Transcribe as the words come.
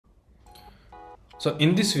So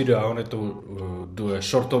in this video, I wanted to do a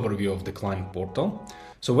short overview of the client portal.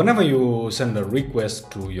 So whenever you send a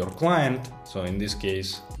request to your client, so in this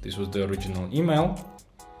case, this was the original email,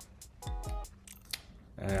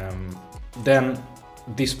 then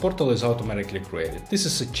this portal is automatically created. This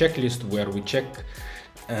is a checklist where we check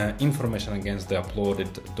information against the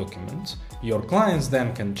uploaded documents. Your clients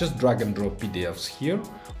then can just drag and drop PDFs here,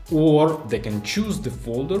 or they can choose the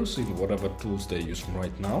folders in whatever tools they use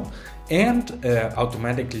right now, and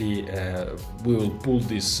automatically we will pull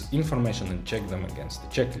this information and check them against the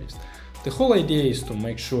checklist. The whole idea is to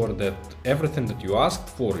make sure that everything that you asked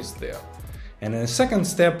for is there. And in the second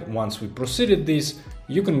step, once we proceeded this,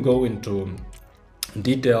 you can go into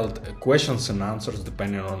detailed questions and answers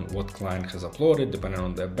depending on what client has uploaded, depending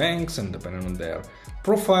on their banks and depending on their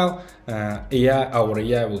profile. Our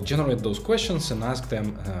AI will generate those questions and ask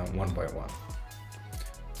them one by one.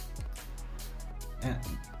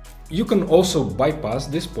 You can also bypass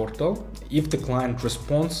this portal if the client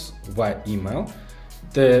responds via email.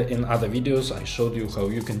 In other videos, I showed you how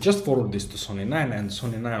you can just forward this to Sonny9, and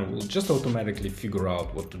Sonny9 will just automatically figure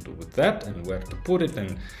out what to do with that and where to put it.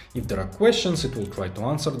 And if there are questions, it will try to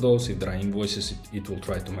answer those. If there are invoices, it will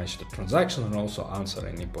try to match the transaction and also answer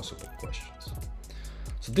any possible questions.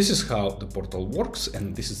 So this is how the portal works,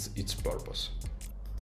 and this is its purpose.